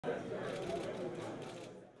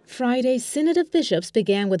Friday's Synod of Bishops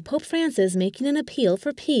began with Pope Francis making an appeal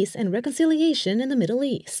for peace and reconciliation in the Middle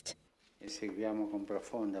East. Seguiamo con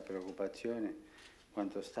profonda preoccupazione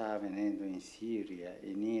quanto sta avvenendo in Siria,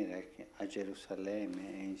 in Iraq, a Gerusalemme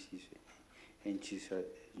e in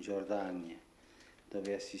Cisgiordania,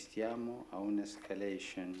 dove assistiamo a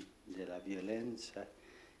un'escalation della violenza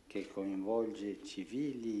che coinvolge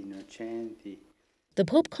civili innocenti. The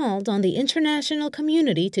Pope called on the international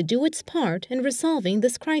community to do its part in resolving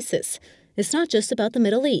this crisis. It's not just about the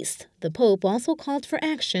Middle East. The Pope also called for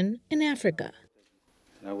action in Africa.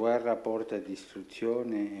 La guerra porta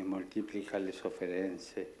distruzione e moltiplica le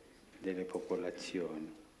sofferenze delle popolazioni.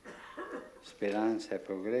 Speranza e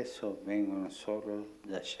progresso vengono solo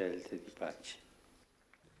da scelte di pace.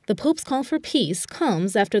 The Pope's call for peace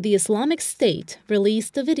comes after the Islamic State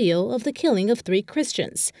released a video of the killing of 3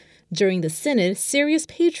 Christians. During the Synod, Syria's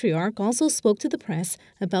patriarch also spoke to the press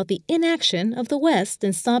about the inaction of the West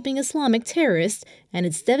in stopping Islamic terrorists and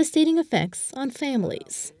its devastating effects on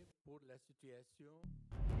families.